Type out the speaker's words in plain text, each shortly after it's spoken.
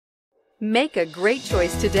Make a great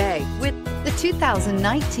choice today with the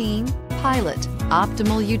 2019 Pilot.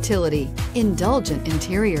 Optimal utility, indulgent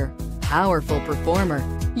interior, powerful performer.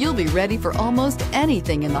 You'll be ready for almost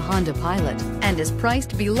anything in the Honda Pilot and is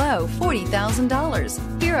priced below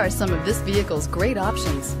 $40,000. Here are some of this vehicle's great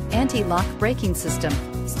options: anti-lock braking system,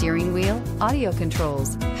 steering wheel audio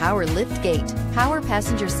controls, power lift gate, power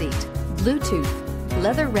passenger seat, Bluetooth,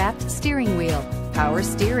 leather-wrapped steering wheel, power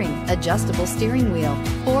steering, adjustable steering wheel,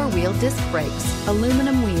 four-wheel disc brakes,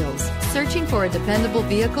 aluminum wheels. Searching for a dependable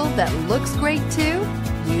vehicle that looks great too?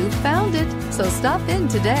 You found it, so stop in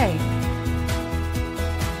today.